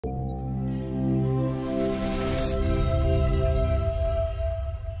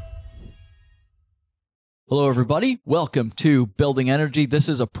Hello, everybody. Welcome to Building Energy. This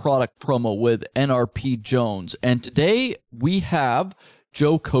is a product promo with NRP Jones. And today we have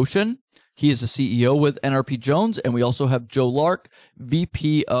Joe Kochan. He is the CEO with NRP Jones. And we also have Joe Lark,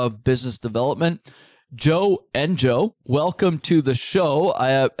 VP of Business Development. Joe, welcome to the show.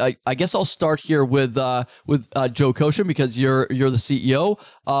 I guess I'll start here with Joe Kochan because you're the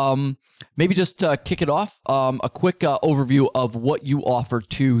CEO. Maybe just kick it off. A quick overview of what you offer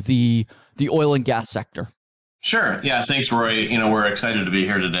to the oil and gas sector. Sure. Yeah. Thanks, Roy. We're excited to be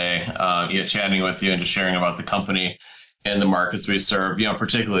here today, chatting with you and just sharing about the company and the markets we serve,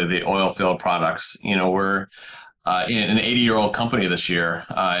 particularly the oilfield products. We're an 80-year-old company this year.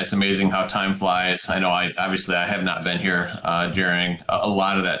 It's amazing how time flies. I know I have not been here during a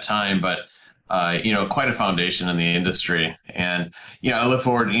lot of that time, but quite a foundation in the industry. And, I look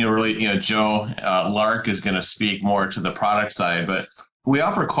forward, Joe Lark is going to speak more to the product side, but we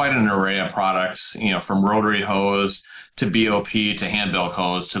offer quite an array of products, from rotary hose to BOP to hand bilk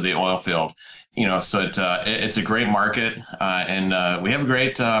hose to the oil field. So it's a great market, and we have a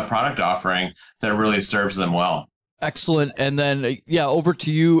great product offering that really serves them well. Excellent. And then, over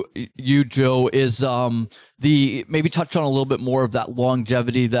to you, Joe, is maybe touch on a little bit more of that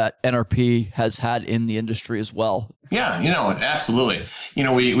longevity that NRP has had in the industry as well. Yeah, absolutely.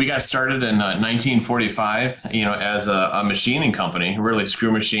 We got started in 1945, as a machining company, really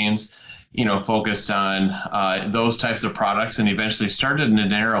screw machines, focused on those types of products, and eventually started to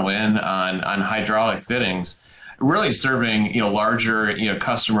narrow in on hydraulic fittings, really serving, larger,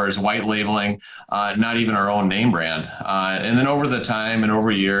 customers, white labeling, not even our own name brand. And then over the time and over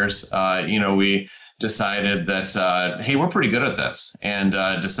years, we decided that, hey, we're pretty good at this, and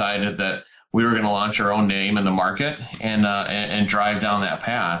decided that we were going to launch our own name in the market and drive down that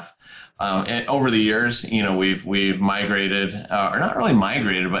path. And over the years, we've migrated, or not really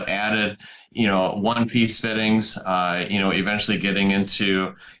migrated, but added, one-piece fittings, eventually getting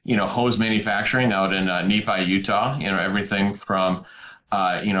into, hose manufacturing out in Nephi, Utah, everything from,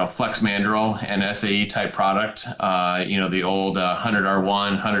 flex mandrel and SAE type product, the old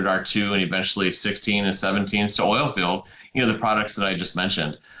 100R1, 100R2, and eventually 16 and 17s to oil field, the products that I just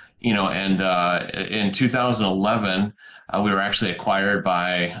mentioned. And in 2011, we were actually acquired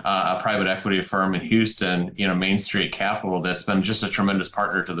by a private equity firm in Houston, Main Street Capital, that's been just a tremendous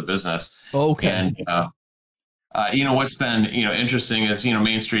partner to the business. Okay. And what's been interesting is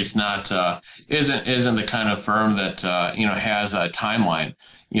Main Street's not isn't the kind of firm that has a timeline.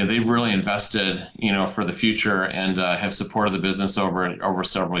 They've really invested for the future and have supported the business over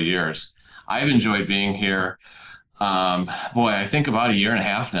several years. I've enjoyed being here. I think about a year and a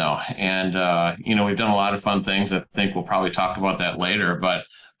half now. And, we've done a lot of fun things. I think we'll probably talk about that later. But,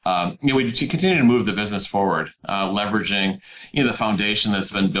 we continue to move the business forward, leveraging, the foundation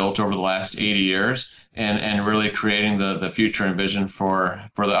that's been built over the last 80 years and really creating the future and vision for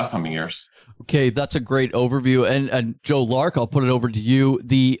the upcoming years. Okay, that's a great overview. And Joe Lark, I'll put it over to you.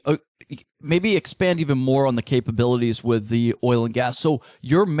 Maybe expand even more on the capabilities with the oil and gas. So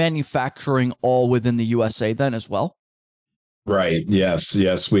you're manufacturing all within the USA then as well? Right.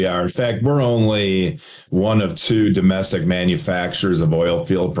 Yes, we are. In fact, we're only one of two domestic manufacturers of oil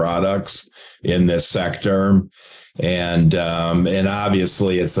field products in this sector. And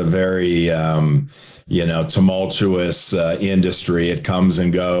obviously it's a very, tumultuous industry. It comes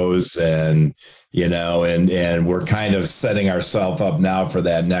and goes, and we're kind of setting ourselves up now for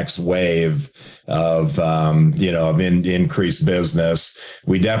that next wave of increased business.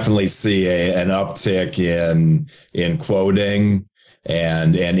 We definitely see an uptick in quoting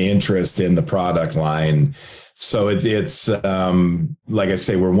and interest in the product line. So it's like I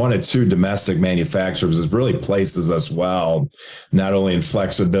say, we're one of two domestic manufacturers. It really places us well, not only in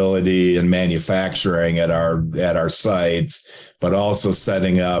flexibility and manufacturing at our sites, but also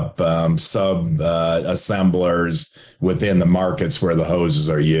setting up sub assemblers within the markets where the hoses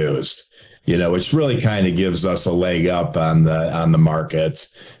are used. Which really kind of gives us a leg up on the market,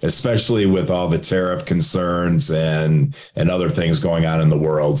 especially with all the tariff concerns and other things going on in the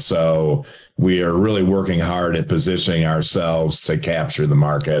world. So we are really working hard at positioning ourselves to capture the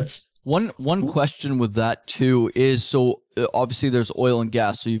markets. One question with that too is, so obviously there's oil and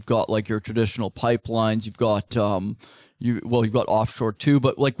gas. So you've got like your traditional pipelines, you've got you've got offshore too,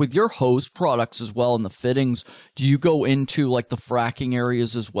 but like with your hose products as well and the fittings, do you go into like the fracking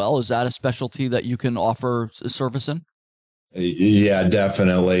areas as well? Is that a specialty that you can offer service in? Yeah,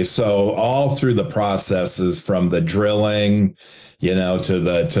 definitely. So all through the processes, from the drilling, to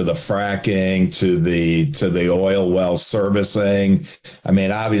the fracking, to the oil well servicing. I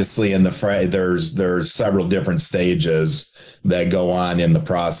mean, obviously in the there's several different stages that go on in the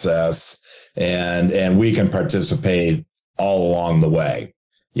process. and we can participate all along the way,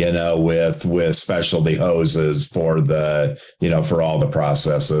 with specialty hoses for for all the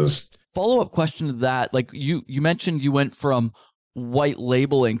processes. Follow-up question to that. Like you mentioned, you went from white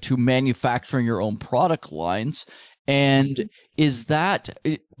labeling to manufacturing your own product lines. And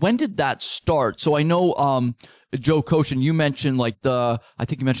when did that start? So I know, Joe Kochan, you mentioned I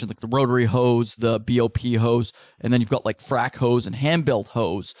think you mentioned the rotary hose, the BOP hose, and then you've got Frac hose and hand-built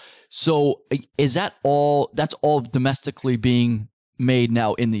hose. So is that's all domestically being made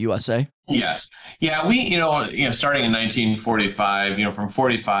now in the USA? Yes. Yeah. We, starting in 1945, from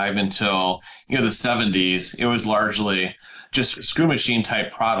 45 until, the 70s, it was largely just screw machine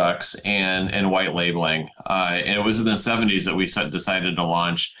type products and white labeling. And it was in the 70s that we decided to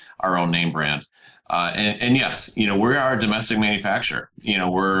launch our own name brand. And yes, we are a domestic manufacturer.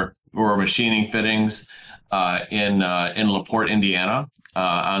 We're machining fittings in LaPorte, Indiana,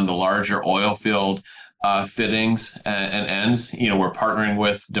 on the larger oil field fittings and ends. We're partnering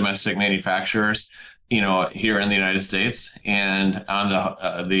with domestic manufacturers, here in the United States, and on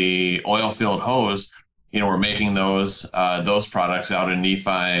the oil field hose, we're making those products out in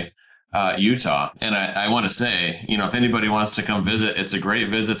Nephi, Utah. And I want to say, if anybody wants to come visit, it's a great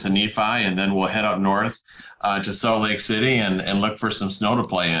visit to Nephi, and then we'll head up north to Salt Lake City and look for some snow to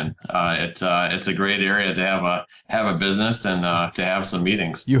play in. It's a great area to have a business and to have some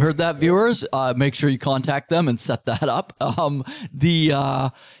meetings. You heard that, viewers? Make sure you contact them and set that up. The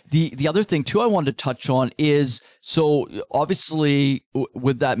other thing too I wanted to touch on is, so obviously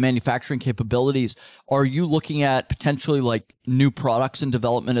with that manufacturing capabilities, are you looking at potentially new products in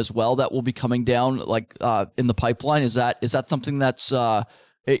development as well that will be coming down in the pipeline? Is that something that's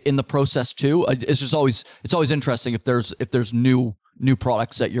in the process too? It's always interesting if there's new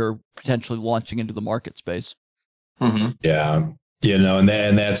products that you're potentially launching into the market space. Mm-hmm. Yeah. And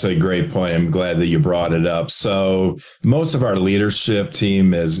that's a great point. I'm glad that you brought it up. So most of our leadership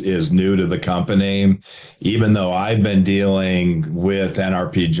team is new to the company, even though I've been dealing with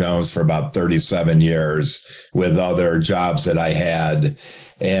NRP Jones for about 37 years with other jobs that I had.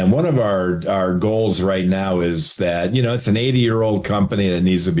 And one of our goals right now is that, it's an 80-year-old company that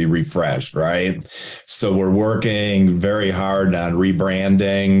needs to be refreshed, right? So we're working very hard on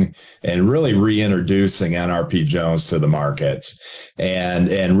rebranding and really reintroducing NRP Jones to the market.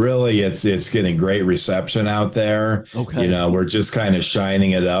 And really it's getting great reception out there. Okay. We're just kind of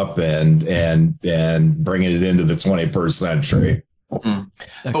shining it up and bringing it into the 21st century. Mm.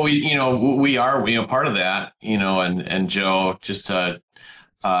 But we are, part of that, and Joe, just to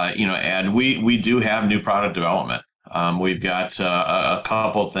and we do have new product development. We've got a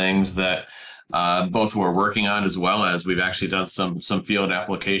couple things that both we're working on, as well as we've actually done some field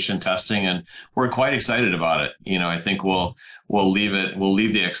application testing, and we're quite excited about it. I think we'll leave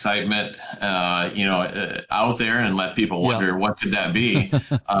the excitement out there and let people wonder what could that be.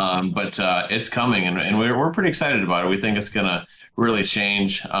 But it's coming, and we're pretty excited about it. We think it's going to really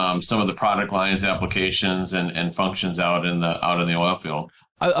change some of the product lines, applications, and functions out in the oil field.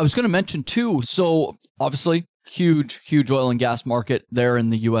 I was going to mention too, so obviously huge oil and gas market there in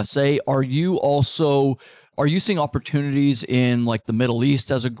the USA. Are you seeing opportunities in the Middle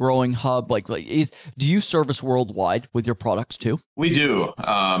East as a growing hub? Do you service worldwide with your products too? We do.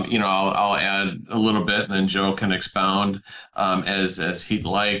 I'll add a little bit, and then Joe can expound as he'd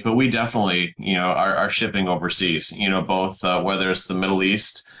like. But we definitely, are shipping overseas. Both whether it's the Middle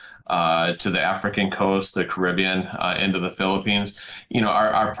East, to the African coast, the Caribbean, into the Philippines.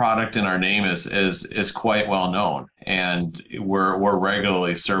 Our product and our name is quite well known, and we're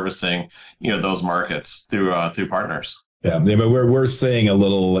regularly servicing those markets through partners. Yeah, but we're seeing a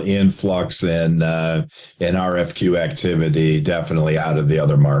little influx in RFQ activity, definitely out of the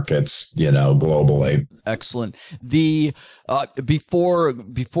other markets, globally. Excellent. The before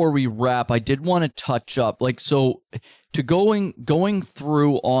we wrap, I did want to touch up to going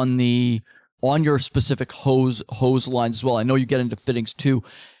through on your specific hose lines as well. I know you get into fittings too.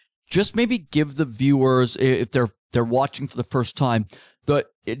 Just maybe give the viewers, if they're watching for the first time,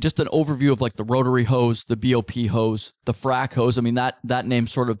 just an overview of the rotary hose, the BOP hose, the Frac hose. I mean, that name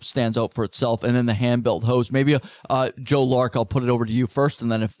sort of stands out for itself. And then the hand-built hose. Maybe Joe Lark, I'll put it over to you first,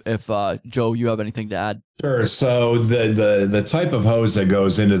 and then if Joe, you have anything to add. Sure. So the type of hose that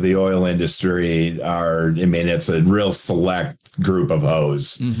goes into the oil industry it's a real select group of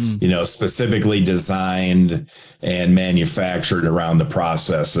hose, specifically designed and manufactured around the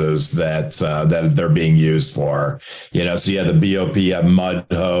processes that they're being used for. So you have the BOP, you have mud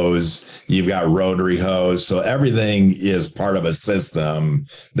hose, you've got rotary hose. So everything is part of a system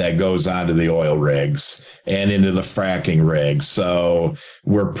that goes onto the oil rigs and into the fracking rigs. So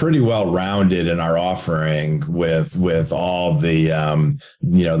we're pretty well rounded in our offering with all the,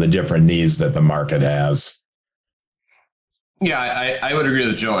 the different needs that the market has. Yeah, I would agree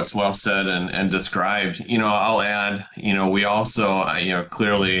with Joe. It's well said and described. I'll add, we also,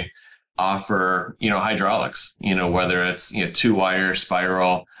 clearly offer, hydraulics, whether it's, two-wire,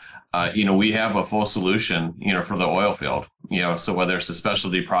 spiral, we have a full solution, for the oil field, so whether it's the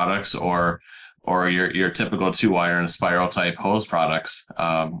specialty products or your typical two-wire and spiral type hose products,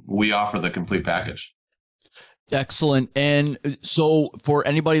 we offer the complete package. Excellent. And so for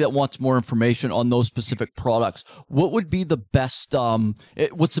anybody that wants more information on those specific products, what would be the best,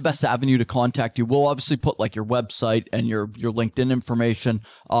 what's the best avenue to contact you? We'll obviously put like your website and your LinkedIn information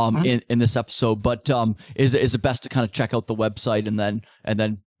in this episode, but is it best to kind of check out the website and then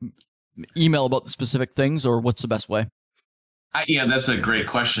email about the specific things, or what's the best way? Yeah, that's a great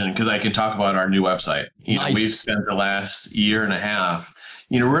question, because I can talk about our new website. Nice. We've spent the last year and a half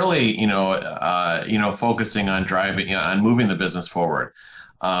really, focusing on driving, on moving the business forward.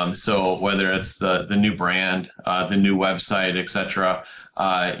 So whether it's the new brand, the new website, et cetera,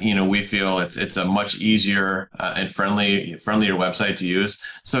 we feel it's a much easier and friendlier website to use.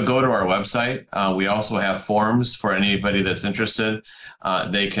 So go to our website. We also have forms for anybody that's interested.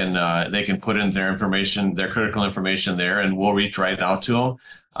 They can put in their information, their critical information there, and we'll reach right out to them.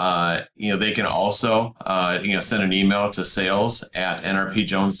 They can also, send an email to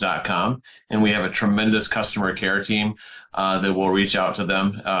sales@nrpjones.com. And we have a tremendous customer care team that will reach out to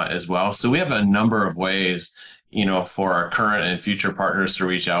them as well. So we have a number of ways, for our current and future partners to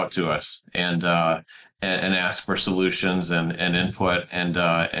reach out to us and ask for solutions and input and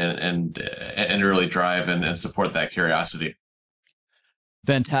really drive and support that curiosity.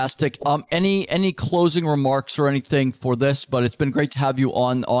 Fantastic. Any closing remarks or anything for this? But it's been great to have you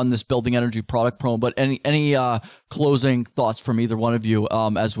on this Building Energy product promo. But any closing thoughts from either one of you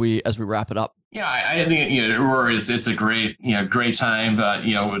as we wrap it up? Yeah, I think Rory, it's a great time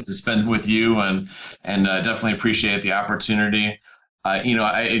to spend with you and definitely appreciate the opportunity. I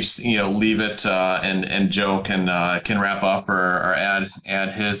just leave it and Joe can wrap up or add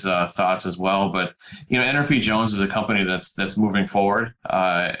his thoughts as well. But NRP Jones is a company that's moving forward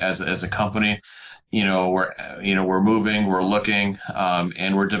as a company. We're moving, we're looking,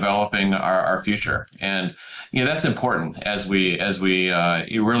 and we're developing our future. And that's important as we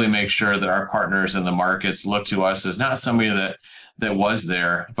really make sure that our partners in the markets look to us as not somebody that was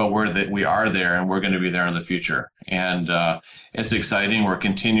there, but we are there, and we're going to be there in the future. And it's exciting. We're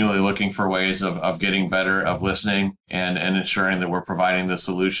continually looking for ways of getting better, of listening, and ensuring that we're providing the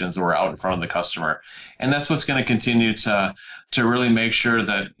solutions that we're out in front of the customer. And that's what's going to continue to really make sure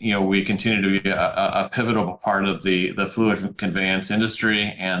that we continue to be a pivotal part of the fluid conveyance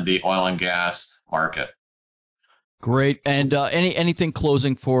industry and the oil and gas market. Great. And anything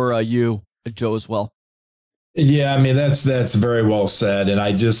closing for you, Joe, as well? Yeah, I mean that's very well said, and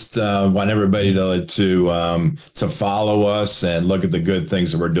I just want everybody to follow us and look at the good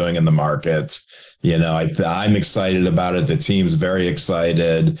things that we're doing in the market. I'm excited about it. The team's very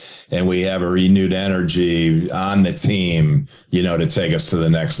excited, and we have a renewed energy on the team, to take us to the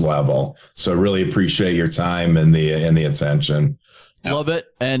next level. So really appreciate your time and the attention. Yep. Love it.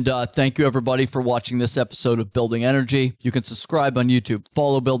 And thank you, everybody, for watching this episode of Building Energy. You can subscribe on YouTube,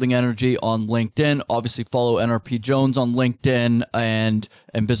 follow Building Energy on LinkedIn, obviously follow NRP Jones on LinkedIn, and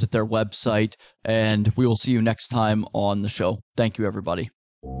visit their website. And we will see you next time on the show. Thank you, everybody.